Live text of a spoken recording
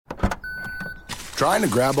Trying to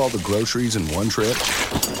grab all the groceries in one trip?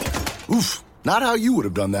 Oof, not how you would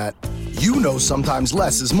have done that. You know sometimes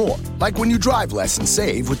less is more. Like when you drive less and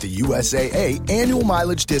save with the USAA annual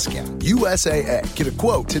mileage discount. USAA. Get a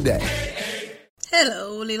quote today.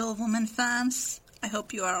 Hello, Little Woman fans. I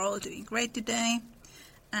hope you are all doing great today.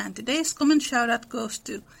 And today's comment shout-out goes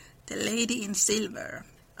to the Lady in Silver.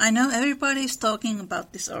 I know everybody is talking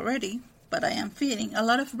about this already, but I am feeling a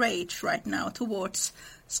lot of rage right now towards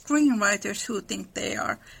screenwriters who think they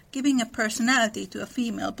are giving a personality to a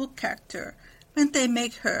female book character when they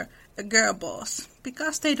make her a girl boss,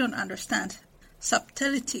 because they don't understand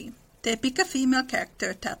subtlety. They pick a female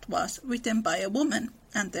character that was written by a woman,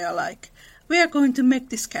 and they're like, we are going to make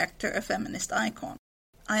this character a feminist icon.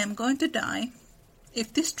 I am going to die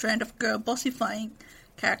if this trend of girl bossifying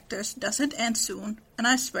characters doesn't end soon, and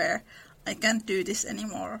I swear I can't do this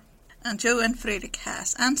anymore. And Joe and Fredrik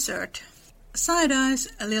has answered, side eyes,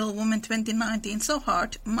 a Little Woman 2019 so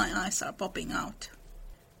hard my eyes are popping out.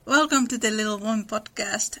 Welcome to the Little Woman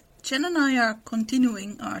podcast. Jen and I are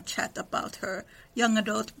continuing our chat about her young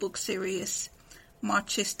adult book series,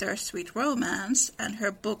 Marchester Sweet Romance, and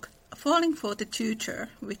her book Falling for the Tutor,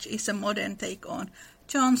 which is a modern take on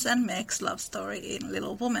John's and Meg's love story in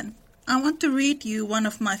Little Woman. I want to read you one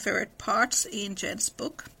of my favorite parts in Jen's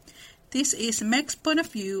book. This is Meg's point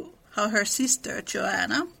of view, how her sister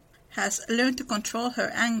Joanna has learned to control her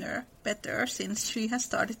anger better since she has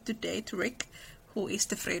started to date Rick, who is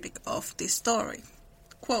the Fredrik of this story.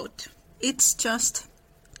 Quote, it's just,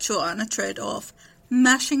 Joanna trailed off,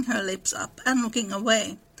 mashing her lips up and looking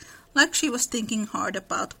away, like she was thinking hard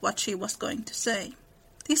about what she was going to say.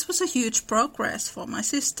 This was a huge progress for my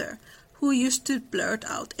sister, who used to blurt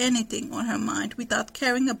out anything on her mind without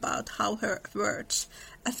caring about how her words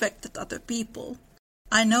affected other people.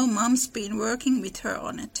 I know Mom's been working with her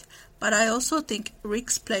on it, but I also think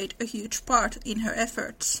Rick's played a huge part in her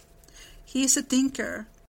efforts. He is a thinker,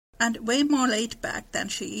 and way more laid back than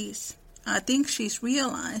she is. I think she's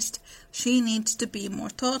realized she needs to be more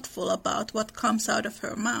thoughtful about what comes out of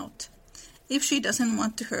her mouth, if she doesn't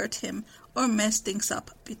want to hurt him or mess things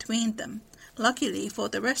up between them. Luckily for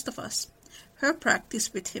the rest of us, her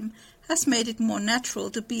practice with him has made it more natural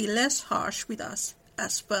to be less harsh with us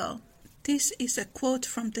as well. This is a quote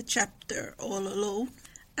from the chapter All Alone.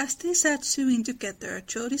 As they sat sewing together,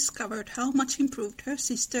 Jo discovered how much improved her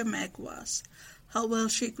sister Meg was, how well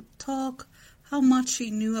she could talk, how much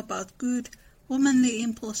she knew about good, womanly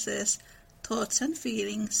impulses, thoughts and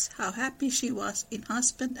feelings, how happy she was in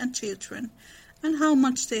husband and children, and how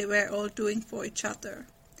much they were all doing for each other.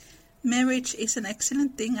 Marriage is an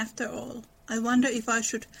excellent thing after all. I wonder if I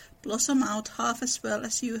should blossom out half as well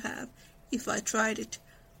as you have, if I tried it.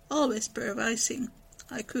 Always supervising.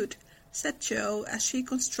 I could, said Jo as she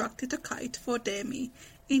constructed a kite for Demi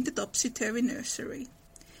in the topsy-turvy nursery.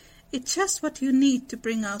 It's just what you need to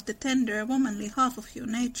bring out the tender, womanly half of your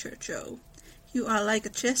nature, Jo. You are like a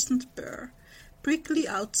chestnut burr, prickly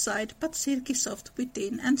outside but silky soft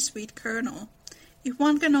within and sweet kernel, if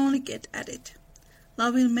one can only get at it.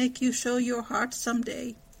 Love will make you show your heart some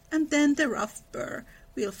day, and then the rough burr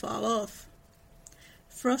will fall off.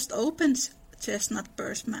 Frost opens chestnut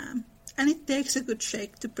burrs, ma'am, and it takes a good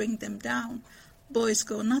shake to bring them down. Boys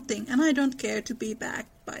go nothing, and I don't care to be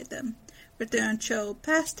backed by them, returned Jo,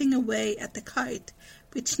 pasting away at the kite,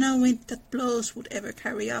 which no wind that blows would ever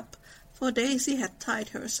carry up, for Daisy had tied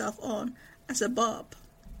herself on as a bob.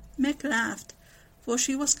 Meg laughed, for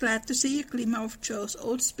she was glad to see a glimmer of Jo's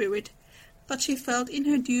old spirit, but she felt in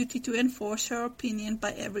her duty to enforce her opinion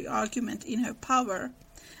by every argument in her power,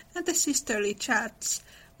 and the sisterly chats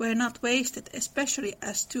were not wasted, especially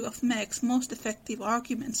as two of Meg's most effective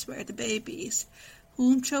arguments were the babies,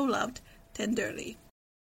 whom Jo loved tenderly.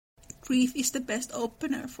 Grief is the best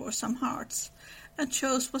opener for some hearts, and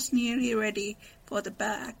Jo's was nearly ready for the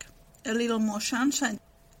bag. A little more sunshine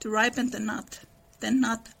to ripen the nut. Then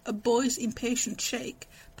not a boy's impatient shake,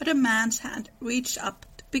 but a man's hand reached up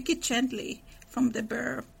to pick it gently from the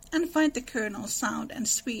burr and find the kernel sound and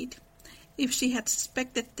sweet. If she had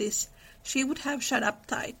suspected this, she would have shut up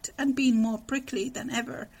tight and been more prickly than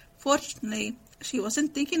ever. Fortunately, she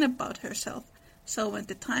wasn't thinking about herself, so when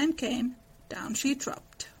the time came, down she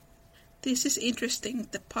dropped. This is interesting,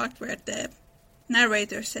 the part where the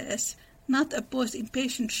narrator says, not a boy's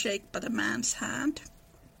impatient shake, but a man's hand.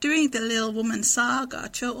 During the Little Woman saga,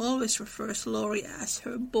 Jo always refers Laurie as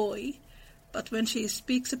her boy, but when she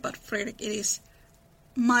speaks about Fredrik, it is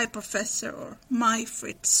my professor or my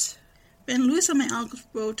Fritz. When Louisa May Alcott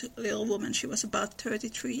wrote Little Woman, she was about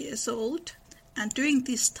 33 years old, and during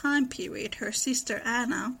this time period, her sister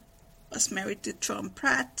Anna was married to John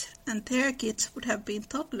Pratt, and their kids would have been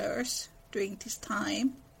toddlers during this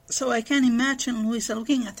time. So I can imagine Louisa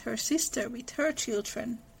looking at her sister with her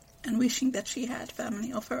children and wishing that she had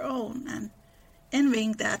family of her own and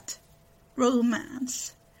envying that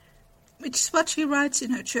romance, which is what she writes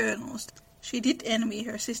in her journals. She did envy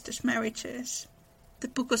her sister's marriages. The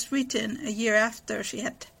book was written a year after she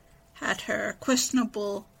had had her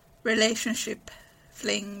questionable relationship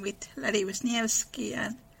fling with Lady Wisniewski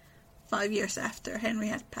and 5 years after Henry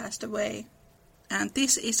had passed away. And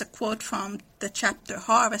this is a quote from the chapter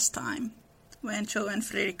Harvest Time, when Jo and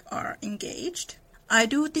Frederick are engaged. "I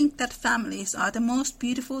do think that families are the most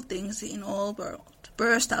beautiful things in all the world,"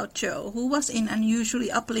 burst out Jo, who was in an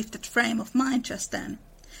unusually uplifted frame of mind just then.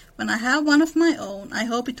 "When I have one of my own, I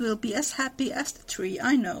hope it will be as happy as the three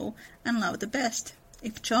I know and love the best.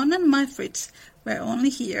 If John and my Fritz were only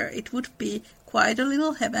here, it would be quite a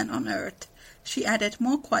little heaven on earth," she added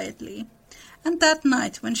more quietly. And that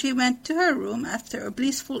night, when she went to her room after a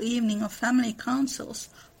blissful evening of family councils,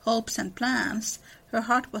 hopes and plans, her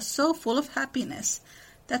heart was so full of happiness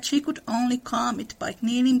that she could only calm it by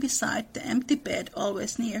kneeling beside the empty bed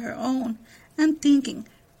always near her own and thinking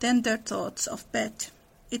tender thoughts of Bet.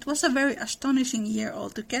 It was a very astonishing year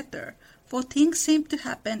altogether, for things seemed to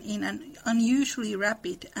happen in an unusually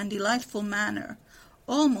rapid and delightful manner.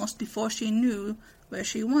 Almost before she knew where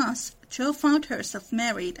she was, Jo found herself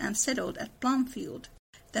married and settled at Plumfield.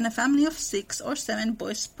 Then a family of 6 or 7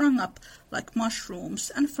 boys sprung up like mushrooms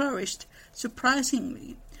and flourished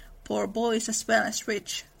surprisingly, poor boys as well as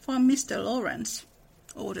rich, for Mr. Lawrence,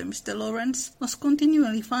 older Mr. Lawrence, was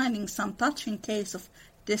continually finding some touching case of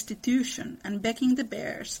destitution and begging the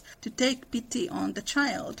Bears to take pity on the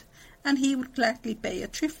child, and he would gladly pay a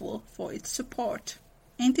trifle for its support.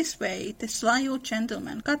 In this way the sly old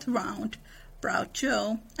gentleman got round, browed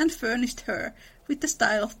Jo, and furnished her with the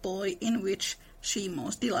style of boy in which she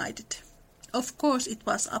most delighted. Of course it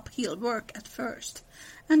was uphill work at first,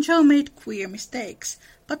 and Jo made queer mistakes,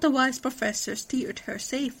 but the wise professor steered her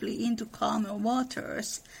safely into calmer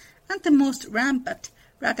waters, and the most rampant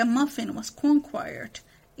ragamuffin was conquered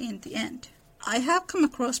in the end. I have come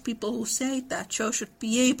across people who say that Jo should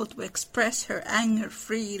be able to express her anger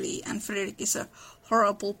freely, and Frederick is a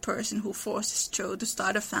horrible person who forces Jo to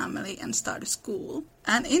start a family and start a school.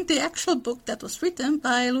 And in the actual book that was written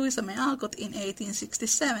by Louisa May Alcott in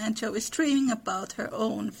 1867, Jo is dreaming about her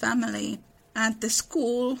own family. And the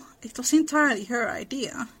school, it was entirely her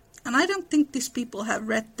idea. And I don't think these people have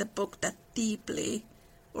read the book that deeply,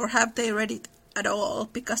 or have they read it at all,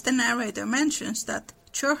 because the narrator mentions that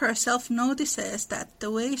Jo herself notices that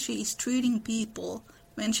the way she is treating people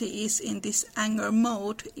when she is in this anger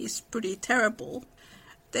mode is pretty terrible.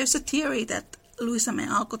 There's a theory that Louisa May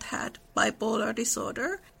Alcott had bipolar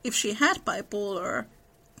disorder. If she had bipolar,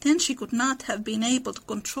 then she could not have been able to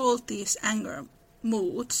control these anger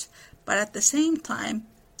moods. But at the same time,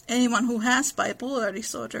 anyone who has bipolar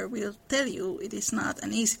disorder will tell you it is not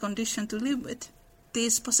an easy condition to live with.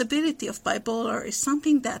 This possibility of bipolar is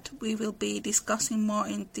something that we will be discussing more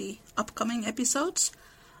in the upcoming episodes.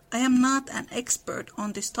 I am not an expert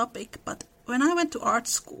on this topic, but when I went to art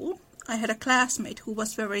school, I had a classmate who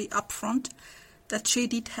was very upfront that she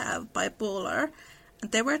did have bipolar.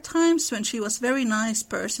 And there were times when she was a very nice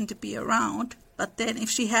person to be around, but then if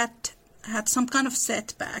she had some kind of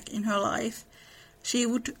setback in her life, she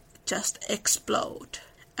would just explode.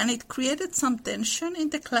 And it created some tension in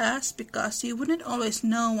the class because you wouldn't always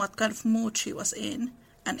know what kind of mood she was in.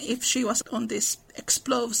 And if she was on this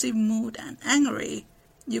explosive mood and angry,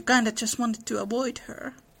 you kind of just wanted to avoid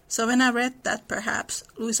her. So when I read that perhaps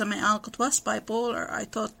Louisa May Alcott was bipolar, I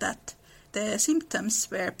thought that the symptoms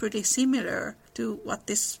were pretty similar to what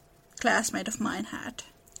this classmate of mine had.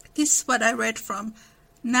 This is what I read from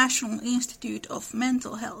National Institute of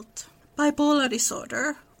Mental Health. Bipolar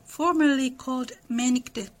disorder, formerly called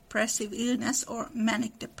manic depressive illness or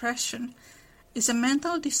manic depression, is a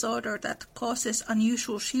mental disorder that causes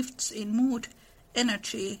unusual shifts in mood,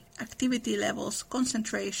 energy, activity levels,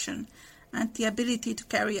 concentration, and the ability to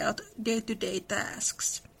carry out day-to-day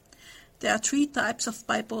tasks. There are 3 types of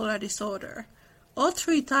bipolar disorder. All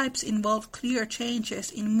 3 types involve clear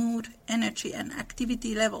changes in mood, energy, and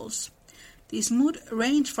activity levels. These moods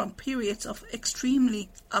range from periods of extremely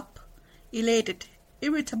up, elated,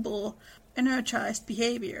 irritable, energized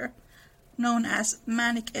behavior, known as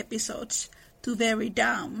manic episodes, to very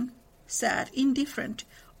down, sad, indifferent,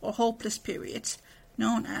 or hopeless periods,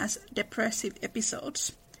 known as depressive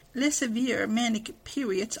episodes. Less severe manic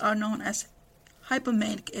periods are known as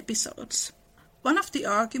hypomanic episodes. One of the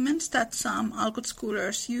arguments that some Alcott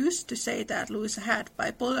scholars use to say that Louisa had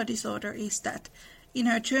bipolar disorder is that in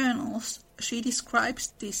her journals she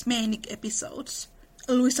describes these manic episodes.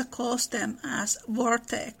 Louisa calls them as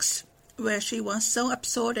vortex, where she was so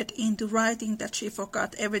absorbed into writing that she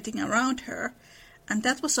forgot everything around her, and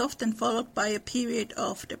that was often followed by a period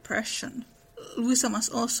of depression. Louisa was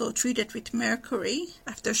also treated with mercury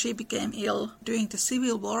after she became ill during the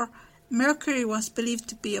Civil War. Mercury was believed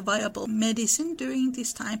to be a viable medicine during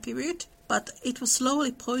this time period, but it was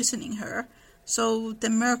slowly poisoning her, so the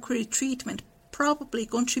mercury treatment probably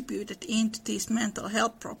contributed into these mental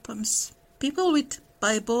health problems. People with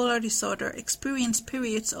bipolar disorder experience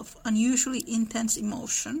periods of unusually intense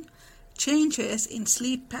emotion, changes in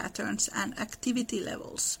sleep patterns and activity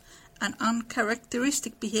levels, and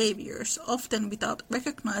uncharacteristic behaviors, often without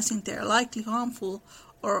recognizing their likely harmful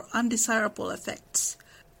or undesirable effects.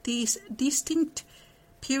 These distinct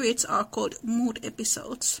periods are called mood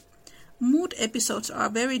episodes. Mood episodes are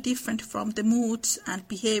very different from the moods and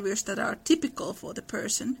behaviors that are typical for the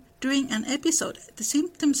person. During an episode, the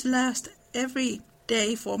symptoms last every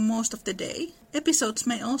day for most of the day. Episodes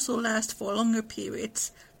may also last for longer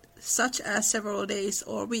periods, such as several days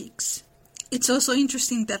or weeks. It's also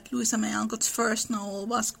interesting that Louisa May Alcott's first novel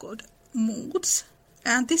was called Moods,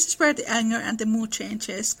 and this is where the anger and the mood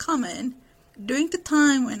changes come in. During the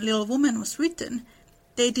time when Little Woman was written,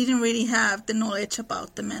 they didn't really have the knowledge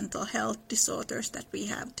about the mental health disorders that we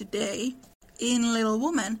have today. In Little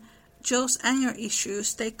Woman, Jo's anger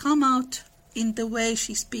issues, they come out in the way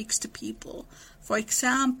she speaks to people. For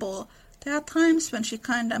example, there are times when she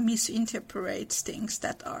kind of misinterprets things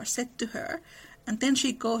that are said to her, and then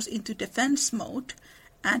she goes into defense mode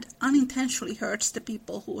and unintentionally hurts the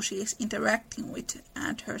people who she is interacting with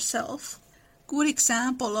and herself. Good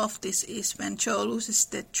example of this is when Jo loses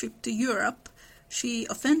the trip to Europe. She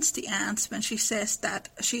offends the ants when she says that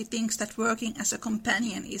she thinks that working as a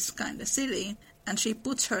companion is kind of silly, and she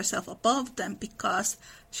puts herself above them because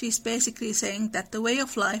she's basically saying that the way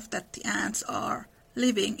of life that the ants are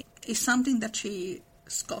living is something that she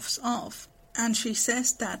scoffs off. And she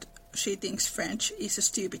says that she thinks French is a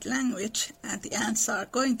stupid language, and the ants are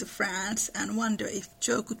going to France and wonder if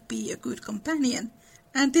Jo could be a good companion.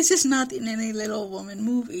 And this is not in any Little Woman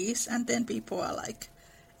movies, and then people are like,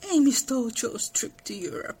 Amy stole Jo's trip to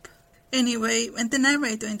Europe. Anyway, when the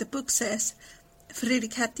narrator in the book says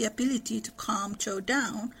Frederick had the ability to calm Jo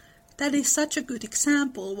down, that is such a good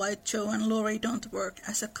example why Jo and Laurie don't work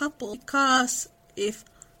as a couple, because if,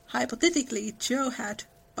 hypothetically, Jo had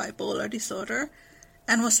bipolar disorder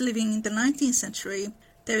and was living in the 19th century,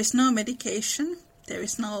 there is no medication, there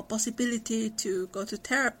is no possibility to go to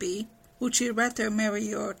therapy. Would you rather marry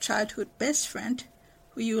your childhood best friend,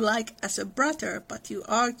 who you like as a brother but you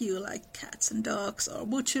argue like cats and dogs, or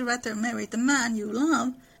would you rather marry the man you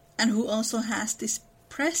love and who also has this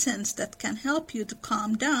presence that can help you to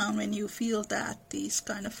calm down when you feel that this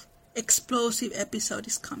kind of explosive episode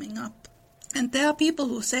is coming up? And there are people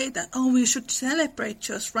who say that, oh, we should celebrate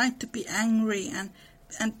Jo's right to be angry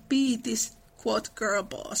and be this, quote, girl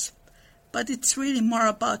boss. But it's really more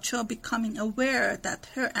about Jo becoming aware that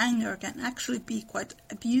her anger can actually be quite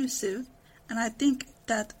abusive. And I think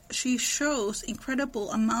that she shows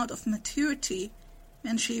incredible amount of maturity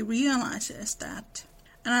when she realizes that.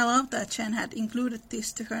 And I love that Jen had included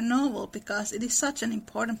this to her novel because it is such an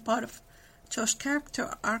important part of Jo's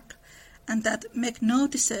character arc, and that Meg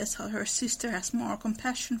notices how her sister has more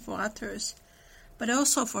compassion for others, but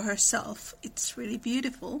also for herself. It's really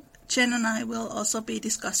beautiful. Jen and I will also be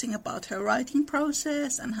discussing about her writing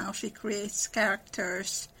process and how she creates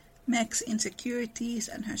characters, Meg's insecurities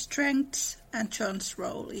and her strengths, and John's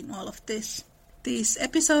role in all of this. This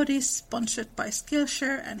episode is sponsored by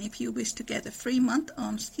Skillshare, and if you wish to get a free month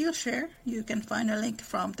on Skillshare, you can find a link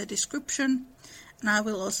from the description. And I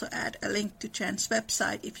will also add a link to Jen's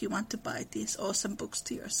website if you want to buy these awesome books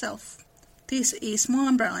to yourself. This is Small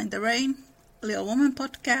Umbrella in the Rain, Little Woman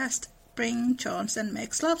podcast, bringing John's and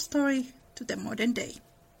Meg's love story to the modern day.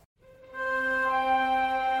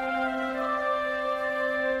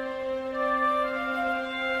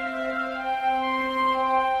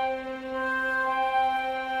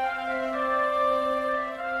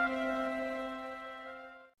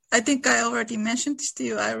 I think I already mentioned this to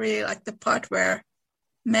you. I really like the part where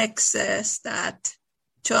Meg says that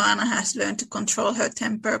Joanna has learned to control her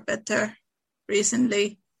temper better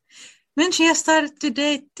recently when she has started to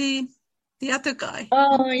date the other guy.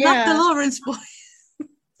 Oh, yeah. Not the Lawrence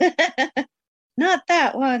boy. Not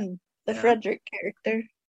that one, the Frederick character.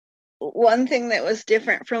 One thing that was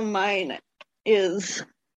different from mine is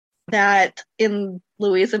that in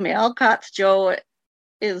Louisa May Alcott's Jo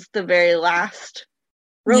is the very last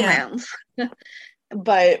romance. Yeah.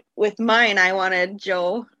 But with mine, I wanted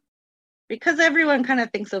Jo, because everyone kind of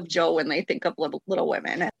thinks of Jo when they think of Little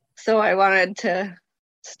Women. So I wanted to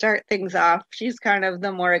start things off. She's kind of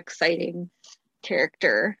the more exciting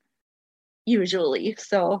character, usually.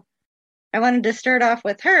 So I wanted to start off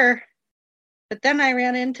with her, but then I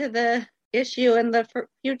ran into the issue in the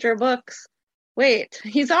future books. Wait,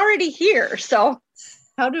 he's already here. So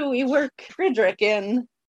how do we work Friedrich in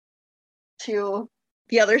to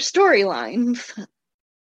the other storylines?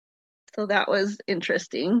 So that was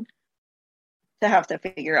interesting to have to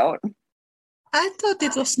figure out. I thought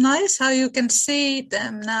it was nice how you can see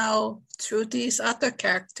them now through these other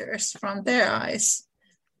characters from their eyes.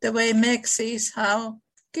 The way Meg sees how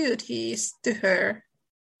good he is to her.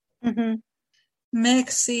 Mm-hmm. Meg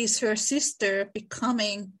sees her sister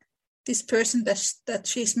becoming this person that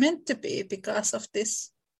she's meant to be because of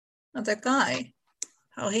this other guy,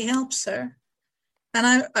 how he helps her.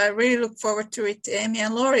 And I really look forward to read the Amy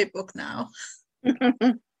and Laurie book now.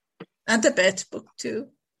 And the Beth book too.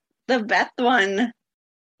 The Beth one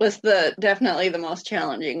was definitely the most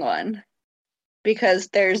challenging one because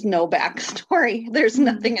there's no backstory. There's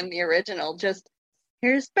nothing in the original. Just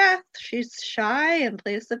here's Beth. She's shy and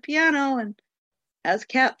plays the piano and has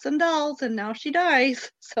cats and dolls, and now she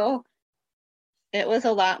dies. So it was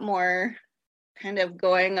a lot more kind of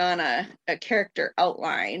going on a character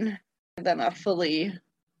outline than a fully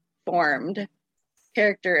formed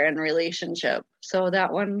character and relationship. So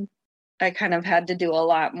that one I kind of had to do a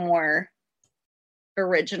lot more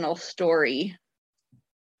original story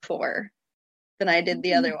for than I did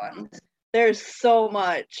the other ones. There's so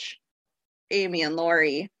much Amy and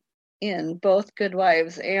Laurie in both Good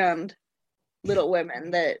Wives and Little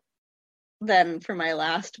Women that then for my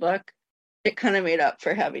last book, it kind of made up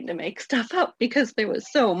for having to make stuff up because there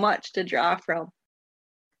was so much to draw from.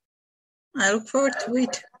 I look forward to read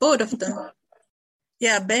both of them.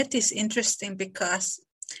 Yeah, Beth is interesting because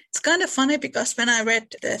it's kind of funny because when I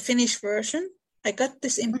read the Finnish version, I got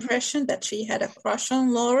this impression that she had a crush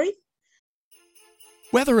on Laurie.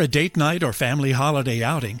 Whether a date night or family holiday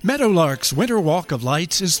outing, Meadowlark's Winter Walk of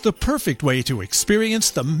Lights is the perfect way to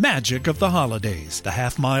experience the magic of the holidays. The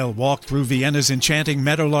half-mile walk through Vienna's enchanting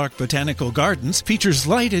Meadowlark Botanical Gardens features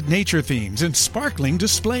lighted nature themes and sparkling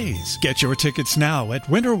displays. Get your tickets now at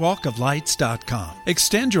winterwalkoflights.com.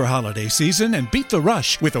 Extend your holiday season and beat the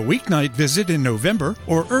rush with a weeknight visit in November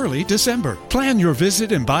or early December. Plan your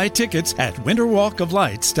visit and buy tickets at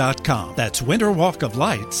winterwalkoflights.com. That's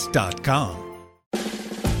winterwalkoflights.com.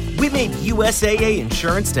 We made USAA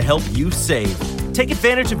insurance to help you save. Take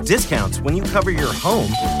advantage of discounts when you cover your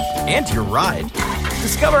home and your ride.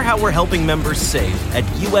 Discover how we're helping members save at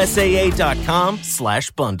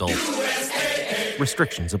USAA.com/bundle. USAA.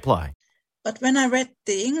 Restrictions apply. But when I read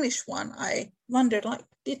the English one, I wondered,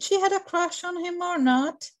 did she have a crush on him or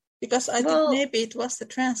not? Because I think maybe it was the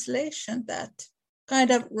translation that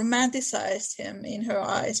kind of romanticized him in her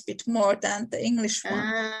eyes a bit more than the English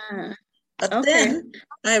one. But then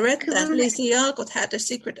I read that Lizzie Alcott had a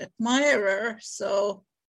secret admirer,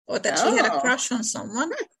 or that she had a crush on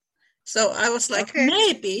someone. So I was like,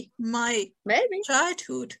 maybe my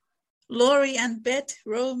childhood Laurie and Beth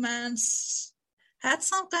romance had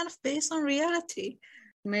some kind of base on reality.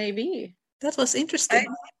 Maybe. That was interesting.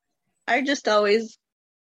 I just always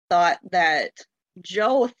thought that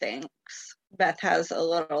Joe thinks Beth has a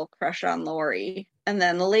little crush on Laurie. And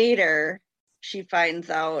then later she finds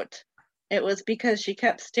out it was because she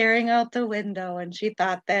kept staring out the window and she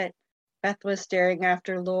thought that Beth was staring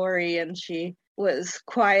after Laurie and she was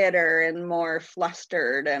quieter and more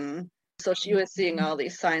flustered. And so she was seeing all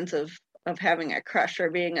these signs of having a crush or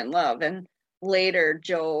being in love. And later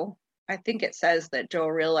Joe, I think it says that Joe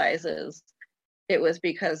realizes it was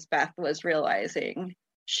because Beth was realizing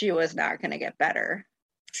she was not going to get better.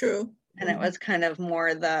 True. And it was kind of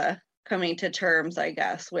more the coming to terms, I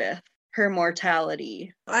guess, with her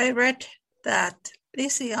mortality. I read that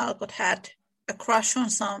Lizzie Alcott had a crush on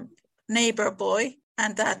some neighbor boy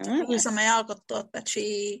and that Lisa May Alcott thought that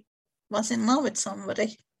she was in love with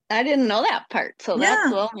somebody. I didn't know that part, so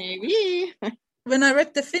that's maybe. When I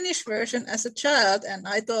read the Finnish version as a child and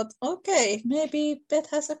I thought, okay, maybe Beth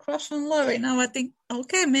has a crush on Laurie. Now I think,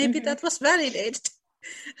 okay, maybe that was validated.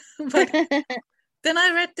 But then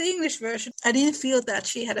I read the English version. I didn't feel that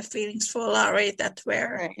she had a feelings for Laurie that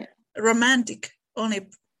were romantic, only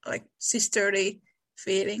like sisterly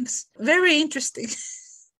feelings. Very interesting.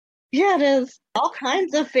 Yeah, it is. All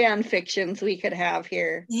kinds of fan fictions we could have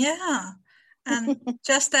here. Yeah. And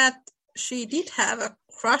just that she did have a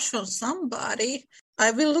crush on somebody. I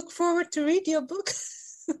will look forward to read your book.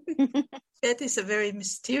 Beth is a very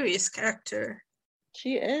mysterious character.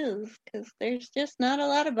 She is, because there's just not a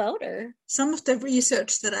lot about her. Some of the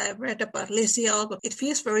research that I've read about Lizzie Alcott, it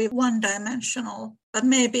feels very one-dimensional. But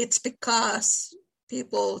maybe it's because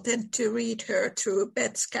people tend to read her through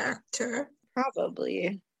Beth's character.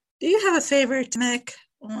 Probably. Do you have a favorite Meg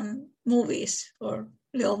on movies or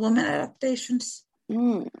Little Women adaptations?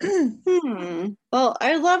 Well,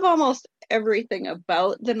 I love almost everything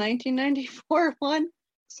about the 1994 one,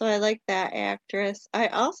 so I like that actress. I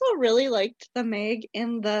also really liked the Meg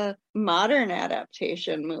in the modern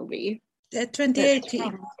adaptation movie. The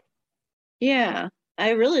 2018. Yeah,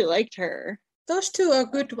 I really liked her. Those two are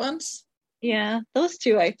good ones. Yeah, those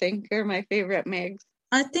two I think are my favorite Megs.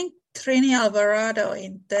 I think Trini Alvarado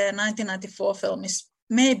in the 1994 film is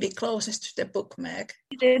maybe closest to the book Meg.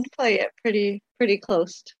 She did play it pretty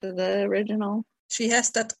close to the original. She has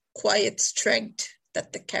that quiet strength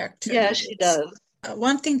that the character Yeah, needs. she does.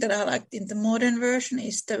 One thing that I liked in the modern version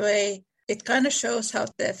is the way it kind of shows how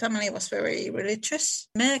the family was very religious.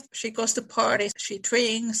 Meg, she goes to parties, she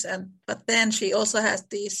drinks, but then she also has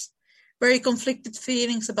these very conflicted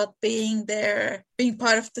feelings about being there, being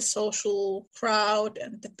part of the social crowd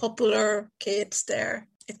and the popular kids there.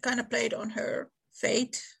 It kind of played on her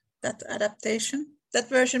fate, that adaptation. That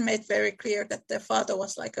version made very clear that the father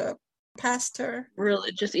was like a pastor.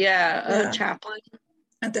 Religious, a chaplain.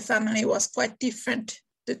 And the family was quite different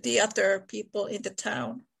to the other people in the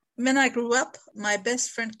town. When I grew up, my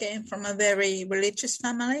best friend came from a very religious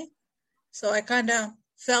family. So I kind of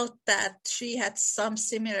felt that she had some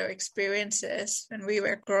similar experiences when we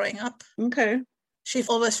were growing up. Okay. She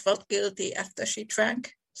always felt guilty after she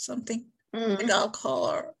drank something, like alcohol,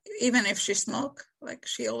 or even if she smoked. Like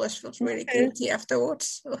she always felt really guilty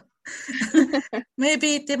afterwards. So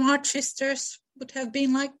maybe the March sisters would have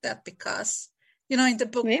been like that because, you know, in the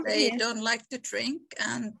book they don't like to drink,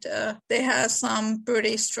 and they have some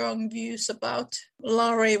pretty strong views about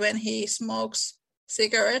Laurie when he smokes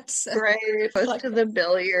cigarettes. Right, goes to the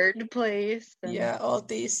billiard place. Yeah, all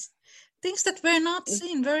these things that were not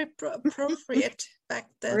seen very appropriate back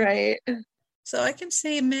then. Right. So I can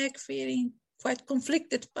see Meg feeling quite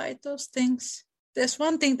conflicted by those things. There's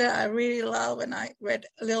one thing that I really love when I read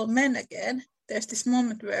Little Men again. There's this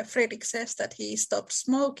moment where Fredrik says that he stopped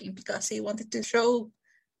smoking because he wanted to show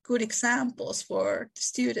good examples for the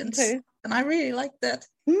students. Okay. And I really like that.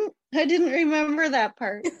 I didn't remember that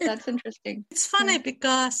part. That's interesting. It's funny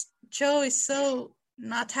because Jo is so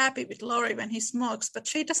not happy with Laurie when he smokes, but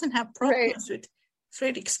she doesn't have problems with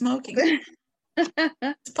Fredrik smoking.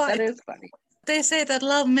 That is funny. They say that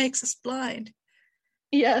love makes us blind.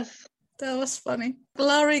 Yes. That was funny.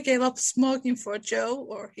 Laurie gave up smoking for Jo,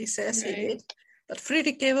 or he says he did. But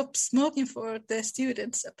Fredrik gave up smoking for the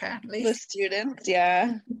students, apparently. The students,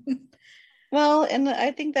 yeah. Well, and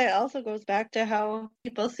I think that also goes back to how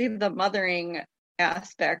people see the mothering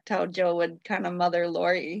aspect, how Jo would kind of mother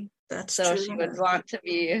Laurie. That's so true. She would want to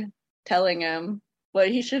be telling him what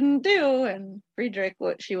he shouldn't do, and Friedrich,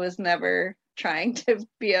 what she was never trying to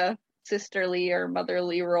be a sisterly or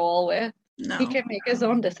motherly role with. No. He can make his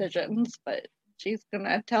own decisions, but she's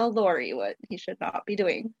gonna tell Laurie what he should not be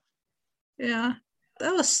doing. Yeah,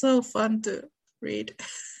 that was so fun to read.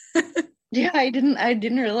 Yeah, I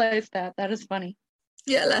didn't realize that. That is funny.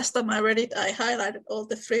 Yeah, last time I read it, I highlighted all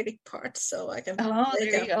the Fredrik parts so I can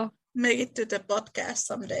there you go. Make it to the podcast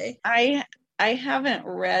someday. I haven't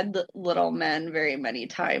read Little Men very many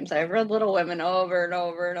times. I've read Little Women over and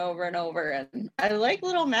over and over and over, and I like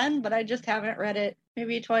Little Men, but I just haven't read it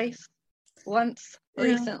maybe once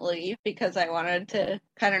recently because I wanted to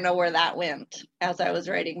kind of know where that went as I was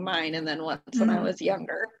writing mine, and then once when I was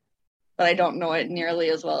younger. But I don't know it nearly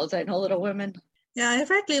as well as I know Little Women. Yeah, I've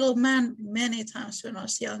read Little Men many times when I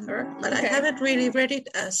was younger, but I haven't really read it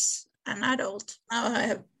as an adult. Now I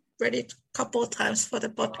have read it a couple of times for the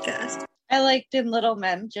podcast. I liked in Little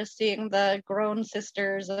Men just seeing the grown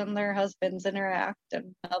sisters and their husbands interact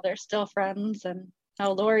and how they're still friends, and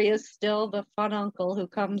how Laurie is still the fun uncle who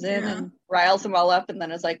comes in and riles them all up and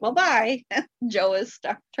then is like, well, bye. Jo is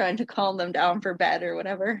stuck trying to calm them down for bed or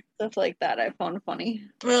whatever. Stuff like that I found funny.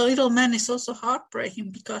 Well, Little Man is also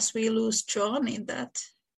heartbreaking because we lose John in that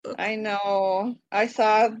book. I know. I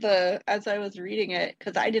saw as I was reading it,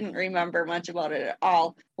 because I didn't remember much about it at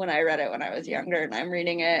all when I read it when I was younger, and I'm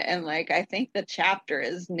reading it, and like I think the chapter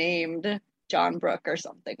is named John Brooke or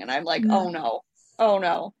something, and I'm like, oh no,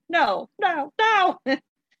 no.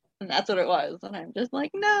 And that's what it was, and I'm just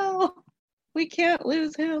like, no, we can't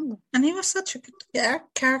lose him. And he was such a good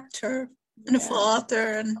character and a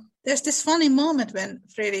father. And there's this funny moment when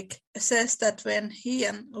Fredrik says that when he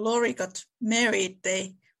and Laurie got married,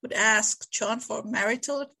 they would ask John for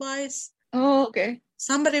marital advice. Oh, okay.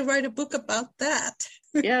 Somebody write a book about that.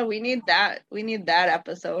 Yeah, we need that. We need that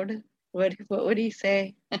episode. What would he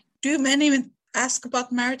say? Do men even ask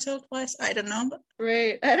about marital advice? I don't know. But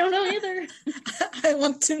Right. I don't know either. I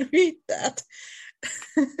want to read that.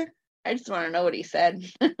 I just want to know what he said.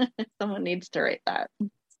 Someone needs to write that.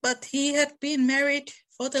 But he had been married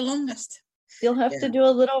for the longest. You'll have to do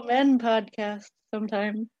a Little Men podcast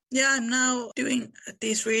sometime. Yeah, I'm now doing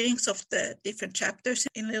these readings of the different chapters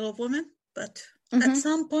in Little Woman, but at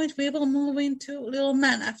some point we will move into Little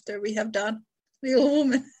Men after we have done Little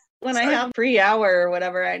Woman. When I have free hour or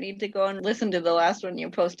whatever, I need to go and listen to the last one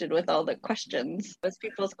you posted with all the questions. Those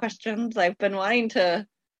people's questions. I've been wanting to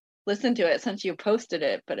listen to it since you posted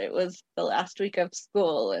it, but it was the last week of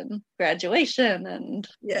school and graduation, and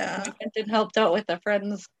yeah, I went and helped out with a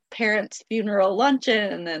friend's parents' funeral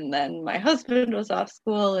luncheon, and then my husband was off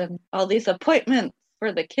school, and all these appointments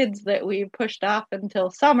for the kids that we pushed off until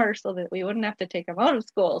summer so that we wouldn't have to take them out of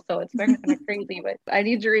school. So it's been kind of crazy, but I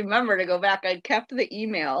need to remember to go back. I kept the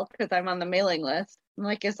email because I'm on the mailing list. I'm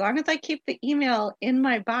like, as long as I keep the email in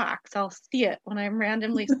my box, I'll see it when I'm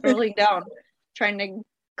randomly scrolling down, trying to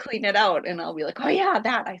clean it out, and I'll be like, oh yeah,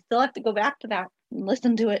 that. I still have to go back to that and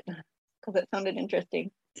listen to it because it sounded interesting.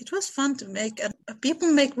 It was fun to make, and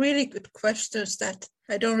people make really good questions that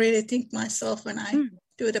I don't really think myself when I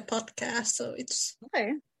do the podcast, so it's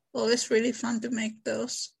always really fun to make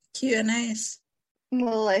those Q&As.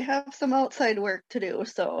 Well, I have some outside work to do,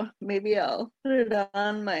 so maybe I'll put it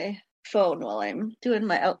on my phone while I'm doing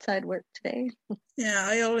my outside work today. Yeah,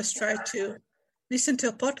 I always try to listen to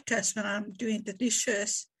a podcast when I'm doing the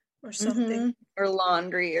dishes or something. Or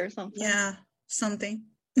laundry or something. Yeah, something.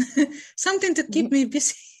 Something to keep me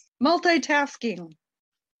busy. Multitasking.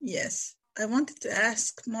 Yes. I wanted to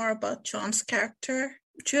ask more about John's character.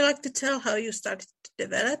 Would you like to tell how you started to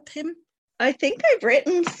develop him? I think I've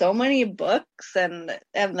written so many books, and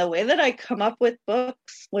the way that I come up with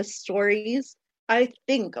books, with stories, I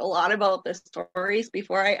think a lot about the stories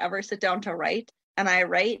before I ever sit down to write. And I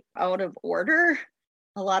write out of order.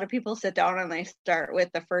 A lot of people sit down and they start with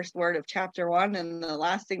the first word of chapter 1, and the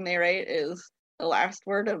last thing they write is the last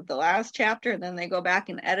word of the last chapter, and then they go back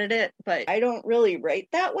and edit it. But I don't really write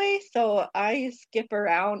that way, so I skip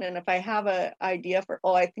around, and if I have an idea for,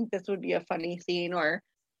 I think this would be a funny scene, or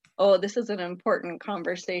this is an important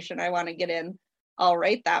conversation I want to get in, I'll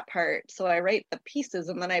write that part. So I write the pieces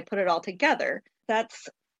and then I put it all together. That's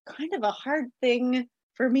kind of a hard thing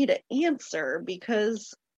for me to answer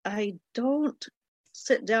because I don't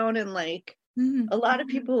sit down and a lot of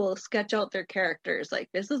people will sketch out their characters, like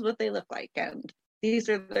this is what they look like and these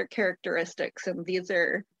are their characteristics and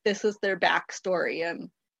this is their backstory.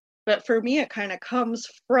 But for me, it kind of comes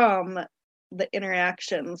from the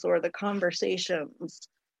interactions or the conversations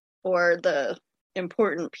or the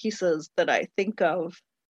important pieces that I think of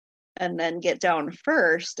and then get down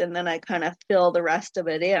first, and then I kind of fill the rest of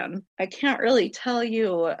it in. I can't really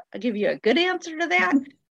give you a good answer to that.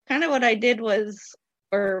 Kind of what I did was,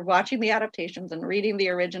 or watching the adaptations and reading the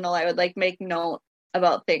original, I would make note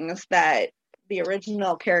about things that the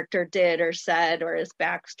original character did or said or his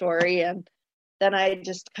backstory. And then I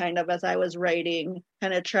just kind of, as I was writing,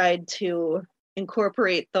 kind of tried to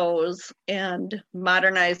incorporate those and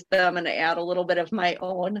modernize them and add a little bit of my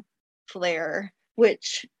own flair,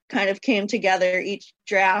 which kind of came together. Each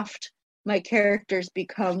draft, my characters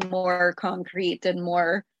become more concrete and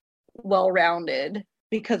more well-rounded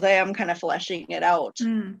because I am kind of fleshing it out.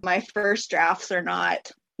 My first drafts are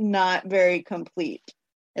not very complete.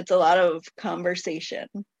 It's a lot of conversation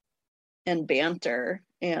and banter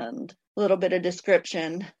and a little bit of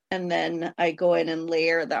description, and then I go in and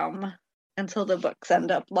layer them until the books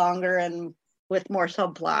end up longer and with more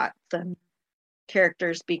subplots and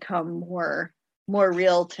characters become more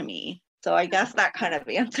real to me. So I guess that kind of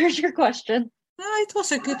answers your question. It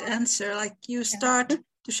was a good answer. You start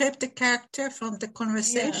to shape the character from the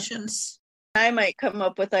conversations. Yeah. I might come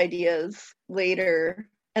up with ideas later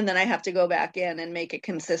and then I have to go back in and make it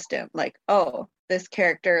consistent. This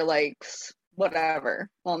character likes whatever.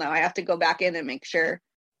 Well, now I have to go back in and make sure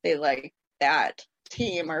they like that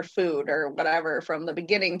team or food or whatever from the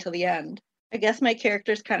beginning to the end. I guess my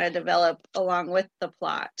characters kind of develop along with the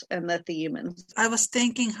plot and the theme. And I was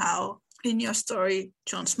thinking how in your story,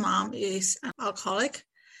 John's mom is an alcoholic.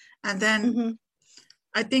 And then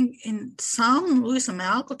I think in some Louisa May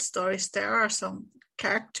Alcott stories, there are some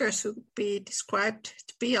characters who be described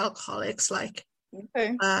to be alcoholics.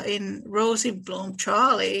 In Rosie Bloom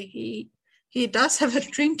Charlie, he does have a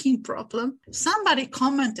drinking problem. Somebody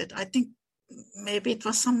commented, I think maybe it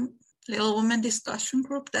was some Little Woman discussion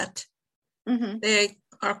group, that they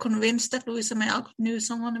are convinced that Louisa May Alcott knew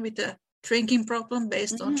someone with a drinking problem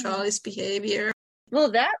based on Charlie's behavior.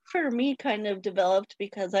 Well, that for me kind of developed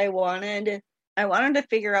because I wanted to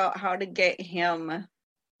figure out how to get him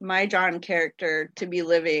my John character to be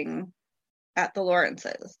living at the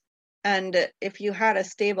Lawrences. And if you had a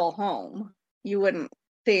stable home, you wouldn't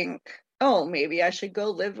think, oh, maybe I should go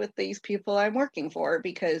live with these people I'm working for,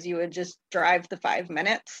 because you would just drive the 5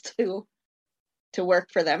 minutes to work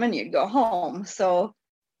for them and you'd go home. So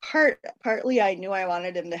partly I knew I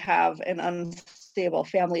wanted him to have an unstable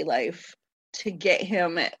family life to get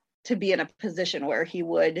him to be in a position where he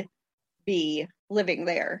would be living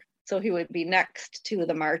there. So he would be next to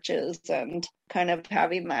the Marches and kind of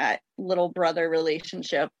having that little brother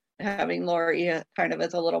relationship, having Laurie kind of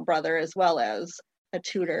as a little brother as well as a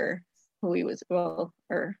tutor who he was, or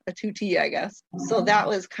a tutee, I guess. So that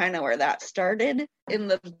was kind of where that started. In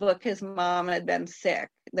the book, his mom had been sick,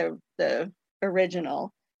 the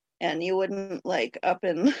original, and you wouldn't like up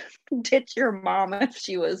and ditch your mom if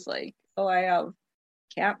she was like, oh, I have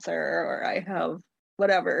cancer or I have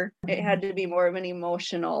whatever. It had to be more of an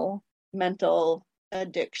emotional, mental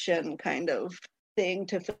addiction kind of thing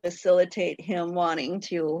to facilitate him wanting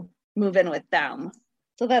to move in with them.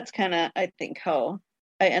 So that's kind of, I think, how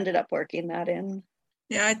I ended up working that in.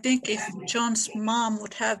 Yeah, I think if John's mom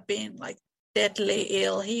would have been like deadly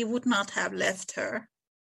ill, he would not have left her.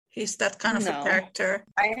 He's that kind of a character.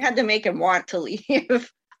 I had to make him want to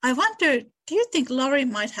leave. I wonder, do you think Laurie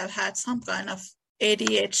might have had some kind of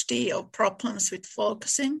ADHD or problems with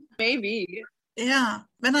focusing? Maybe. Yeah.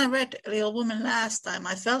 When I read Little Woman last time,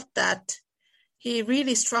 I felt that he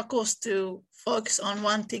really struggles to focus on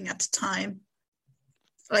one thing at a time.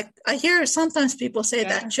 Like, I hear sometimes people say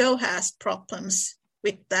that Joe has problems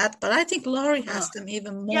with that, but I think Laurie has them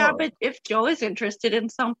even more. Yeah, but if Joe is interested in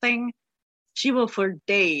something, she will for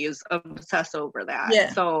days obsess over that.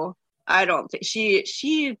 Yeah. So I don't think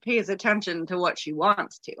she pays attention to what she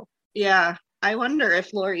wants to. Yeah. I wonder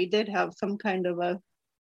if Laurie did have some kind of a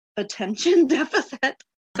attention deficit.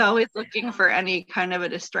 It's always looking for any kind of a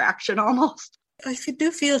distraction almost. I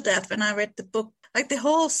do feel that when I read the book, like the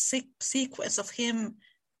whole sequence of him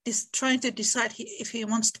is trying to decide if he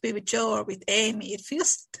wants to be with Joe or with Amy, it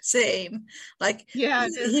feels the same. Like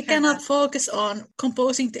he cannot focus on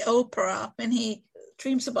composing the opera when he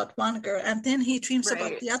dreams about one girl and then he dreams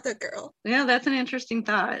about the other girl. Yeah, that's an interesting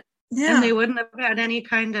thought. Yeah. And they wouldn't have had any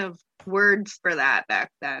kind of words for that back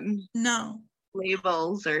then. No.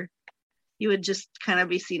 Labels, or you would just kind of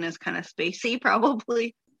be seen as kind of spacey,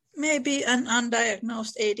 probably. Maybe an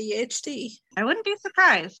undiagnosed ADHD. I wouldn't be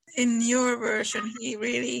surprised. In your version, he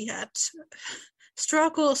really had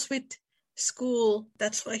struggles with school.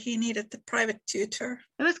 That's why he needed the private tutor.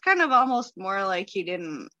 It was kind of almost more like he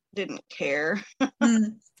didn't care.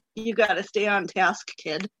 You got to stay on task,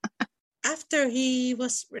 kid. After he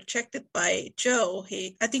was rejected by Joe,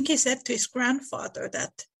 I think he said to his grandfather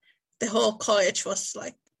that the whole college was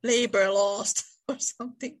like labor lost or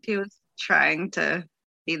something. He was trying to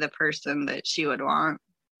be the person that she would want.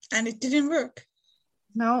 And it didn't work.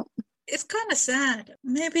 No. It's kind of sad.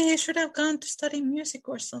 Maybe he should have gone to study music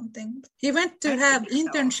or something. He went to have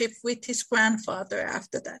internship with his grandfather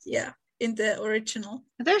after that. Yeah, in the original.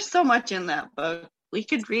 There's so much in that book. We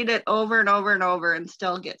could read it over and over and over and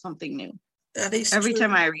still get something new. That is Every true.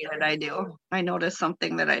 time I read it, I do. I notice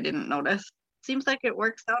something that I didn't notice. Seems like it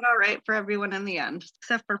works out all right for everyone in the end,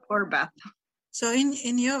 except for poor Beth. So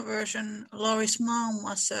in your version, Laurie's mom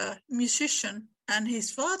was a musician and his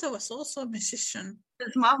father was also a musician.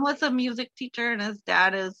 His mom was a music teacher and his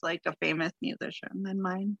dad is like a famous musician in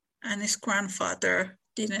mine. And his grandfather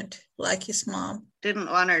didn't like his mom. Didn't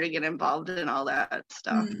want her to get involved in all that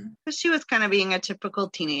stuff. Because she was kind of being a typical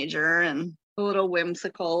teenager and a little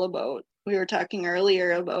whimsical about, we were talking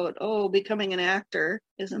earlier about, becoming an actor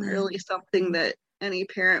isn't really something that any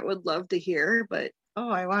parent would love to hear, but,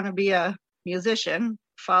 I want to be a musician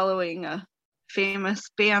following a famous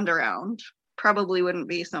band around. Probably wouldn't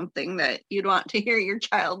be something that you'd want to hear your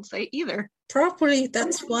child say either. Probably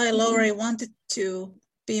that's why Laurie wanted to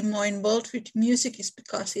be more involved with music, is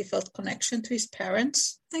because he felt connection to his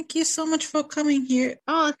parents. Thank you so much for coming here.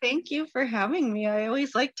 Oh, thank you for having me. I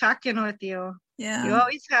always like talking with you. Yeah. You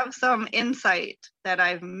always have some insight that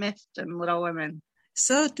I've missed in Little Women.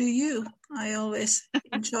 So do you. I always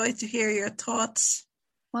enjoy to hear your thoughts.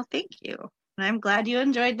 Well, thank you. And I'm glad you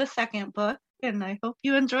enjoyed the second book, and I hope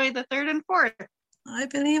you enjoy the third and fourth. I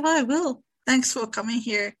believe I will. Thanks for coming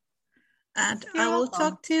here. And I will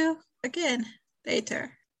talk to you again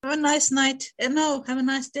later. Have a nice night. And have a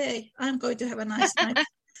nice day. I'm going to have a nice night.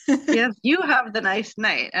 Yes, you have the nice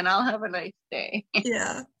night, and I'll have a nice day.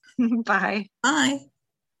 Yeah. Bye. Bye.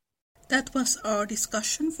 That was our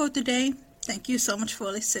discussion for today. Thank you so much for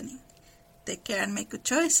listening. Take care and make good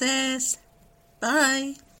choices.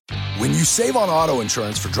 Bye. When you save on auto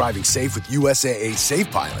insurance for driving safe with USAA Safe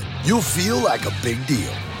Pilot, you'll feel like a big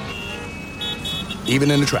deal, even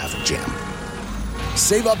in a traffic jam.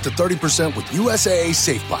 Save up to 30% with USAA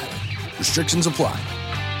Safe Pilot. Restrictions apply.